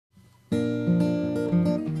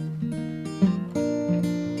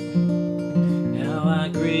Now I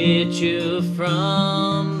greet you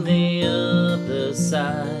from the other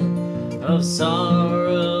side of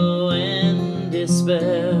sorrow and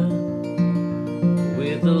despair,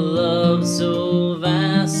 with a love so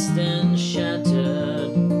vast and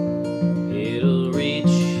shattered, it'll reach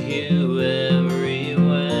you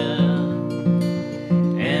everywhere.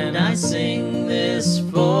 And I sing this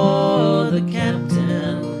for the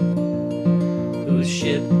captain whose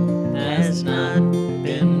ship has not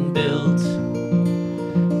been built,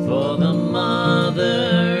 for the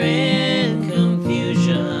mother in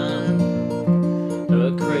confusion,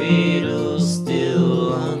 her cradle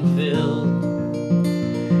still unfilled,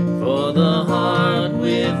 for the heart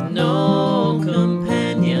with no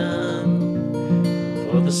companion,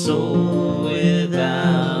 for the soul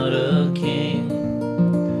without a king,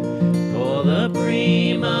 for the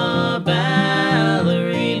prima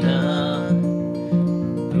ballerina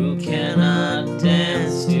who cannot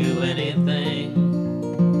dance to anything.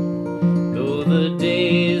 Though the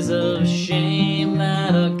days of shame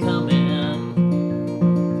that are coming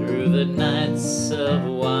through the nights of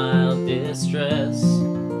wild distress,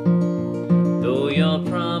 though your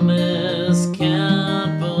promise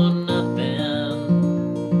count for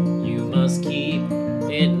nothing, you must keep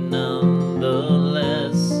it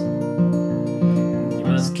nonetheless. You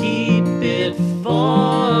must keep it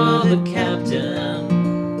for the captain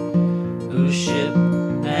whose ship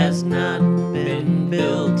has not been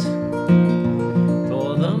built.